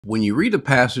When you read a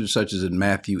passage such as in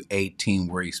Matthew 18,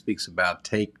 where he speaks about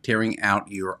tearing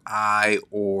out your eye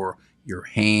or your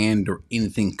hand or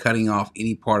anything, cutting off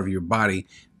any part of your body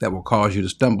that will cause you to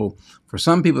stumble, for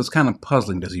some people it's kind of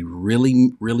puzzling. Does he really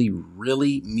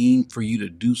mean for you to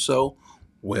do so?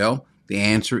 Well, the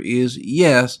answer is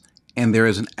yes, and there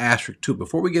is an asterisk to it.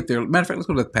 Before we get there, matter of fact, let's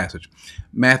go to that passage.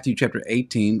 Matthew chapter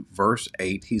 18, verse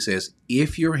 8, he says,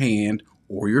 if your hand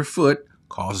or your foot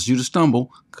causes you to stumble,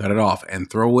 cut it off and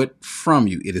throw it from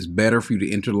you. It is better for you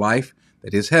to enter life,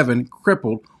 that is heaven,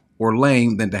 crippled or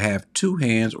lame, than to have two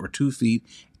hands or 2 feet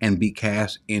and be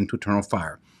cast into eternal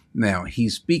fire. Now,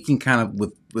 he's speaking kind of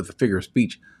with a figure of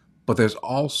speech, but there's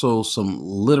also some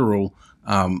literal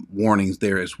warnings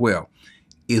there as well.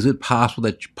 Is it possible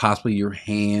that possibly your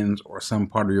hands or some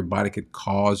part of your body could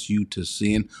cause you to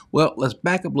sin? Well, let's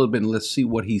back up a little bit and let's see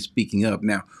what he's speaking of.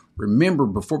 Now, remember,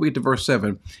 before we get to verse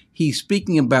 7, he's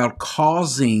speaking about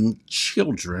causing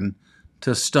children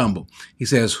to stumble. He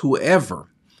says,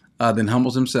 whoever then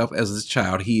humbles himself as a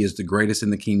child, he is the greatest in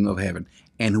the kingdom of heaven.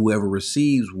 And whoever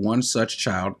receives one such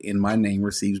child in my name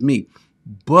receives me.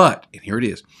 But, and here it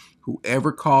is,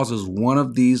 whoever causes one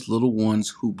of these little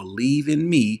ones who believe in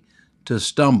me to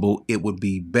stumble, it would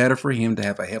be better for him to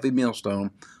have a heavy millstone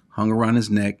hung around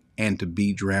his neck and to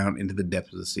be drowned into the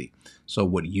depths of the sea. So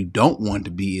what you don't want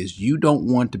to be is you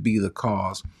don't want to be the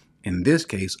cause, in this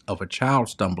case, of a child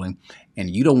stumbling, and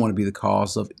you don't want to be the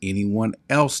cause of anyone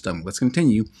else stumbling. Let's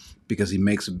continue, because he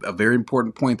makes a very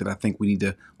important point that I think we need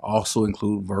to also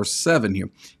include verse 7 here.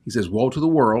 He says, woe to the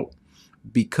world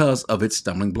because of its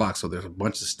stumbling blocks. So there's a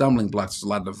bunch of stumbling blocks. There's a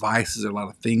lot of devices, a lot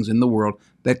of things in the world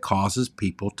that causes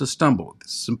people to stumble.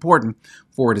 This is important,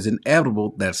 for it is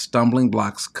inevitable that stumbling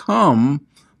blocks come,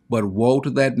 but woe to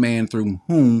that man through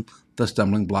whom the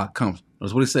stumbling block comes.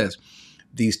 Notice what he says.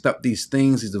 These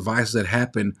things, these devices that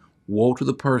happen, woe to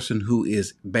the person who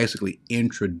is basically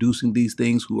introducing these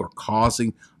things, who are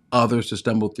causing others to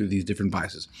stumble through these different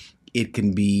vices. It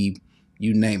can be,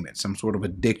 you name it, some sort of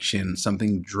addiction,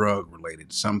 something drug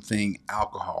related, something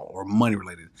alcohol or money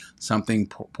related, something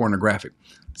pornographic,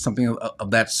 something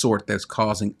of that sort that's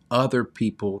causing other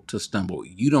people to stumble.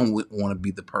 You don't want to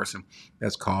be the person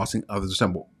that's causing others to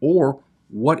stumble. Or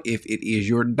what if it is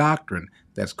your doctrine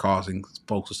that's causing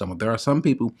folks to stumble? There are some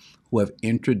people who have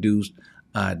introduced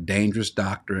dangerous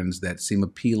doctrines that seem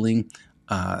appealing,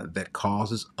 that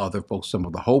causes other folks to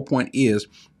stumble. The whole point is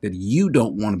that you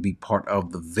don't want to be part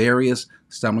of the various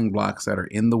stumbling blocks that are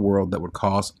in the world that would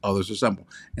cause others to stumble.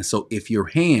 And so if your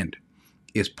hand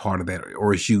is part of that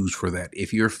or is used for that,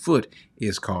 if your foot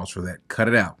is caused for that, cut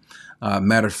it out.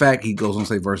 Matter of fact, he goes on to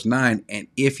say, verse 9, and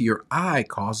if your eye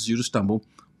causes you to stumble,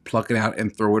 pluck it out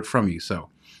and throw it from you. So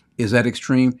is that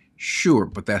extreme? Sure,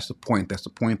 but that's the point. That's the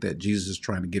point that Jesus is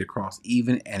trying to get across.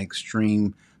 Even an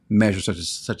extreme measure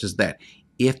such as that,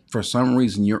 if for some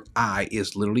reason your eye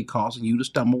is literally causing you to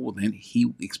stumble, well, then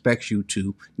he expects you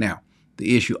to. Now,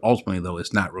 the issue ultimately, though,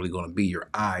 is not really going to be your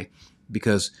eye,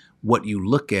 because what you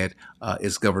look at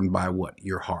is governed by what?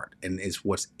 Your heart. And it's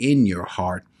what's in your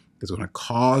heart that's going to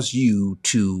cause you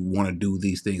to want to do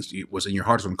these things. What's in your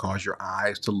heart is going to cause your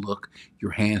eyes to look,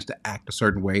 your hands to act a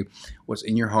certain way. What's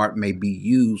in your heart may be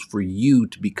used for you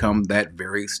to become that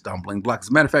very stumbling block. As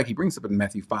a matter of fact, he brings up in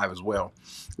Matthew 5 as well.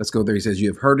 Let's go there. He says, you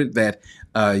have heard it that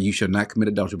you shall not commit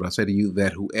adultery, but I say to you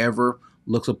that whoever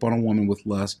looks upon a woman with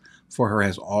lust for her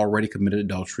has already committed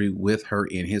adultery with her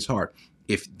in his heart.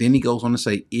 Then he goes on to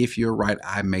say, if your right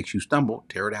eye makes you stumble,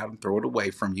 tear it out and throw it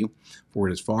away from you. For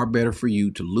it is far better for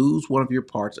you to lose one of your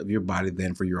parts of your body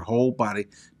than for your whole body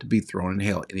to be thrown in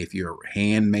hell. And if your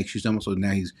hand makes you stumble, so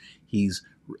now he's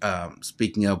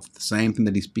speaking of the same thing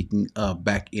that he's speaking of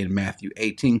back in Matthew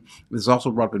 18. This is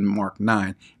also brought up in Mark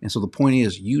 9. And so the point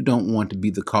is, you don't want to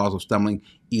be the cause of stumbling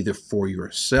either for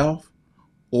yourself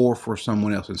or for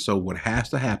someone else. And so what has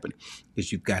to happen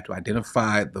is you've got to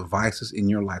identify the vices in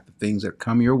your life, the things that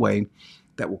come your way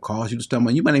that will cause you to stumble.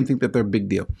 And you might even think that they're a big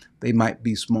deal. They might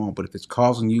be small, but if it's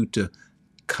causing you to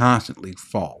constantly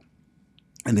fall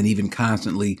and then even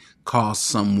constantly cause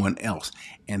someone else,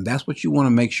 and that's what you want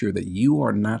to make sure, that you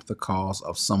are not the cause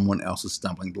of someone else's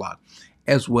stumbling block,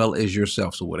 as well as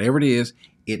yourself. So whatever it is,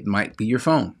 it might be your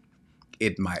phone.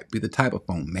 It might be the type of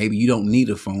phone. Maybe you don't need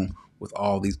a phone with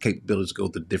all these capabilities to go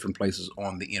to different places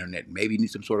on the internet. Maybe you need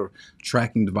some sort of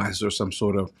tracking devices or some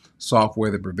sort of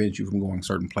software that prevents you from going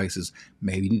certain places.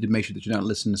 Maybe you need to make sure that you're not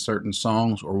listening to certain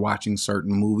songs or watching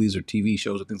certain movies or TV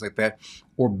shows or things like that,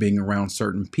 or being around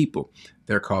certain people.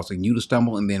 They're causing you to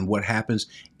stumble. And then what happens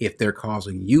if they're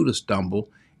causing you to stumble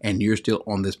and you're still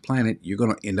on this planet, you're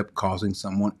going to end up causing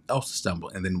someone else to stumble.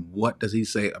 And then what does he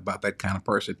say about that kind of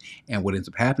person? And what ends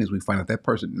up happening is we find out that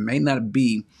person may not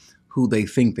be who they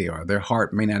think they are. Their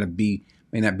heart may not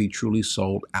be truly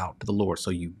sold out to the Lord. So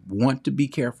you want to be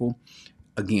careful.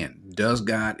 Again, does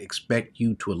God expect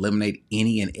you to eliminate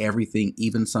any and everything,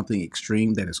 even something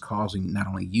extreme that is causing not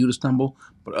only you to stumble,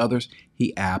 but others?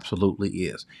 He absolutely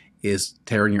is. Is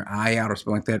tearing your eye out or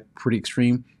something like that pretty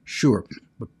extreme? Sure.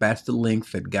 But that's the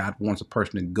length that God wants a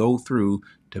person to go through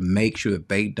to make sure that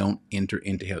they don't enter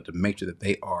into hell, to make sure that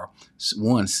they are,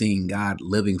 one, seeing God,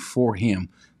 living for him.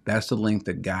 That's the length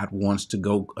that God wants us to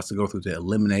go through to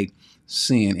eliminate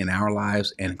sin in our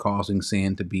lives and causing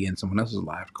sin to be in someone else's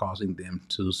life, causing them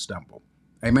to stumble.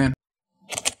 Amen.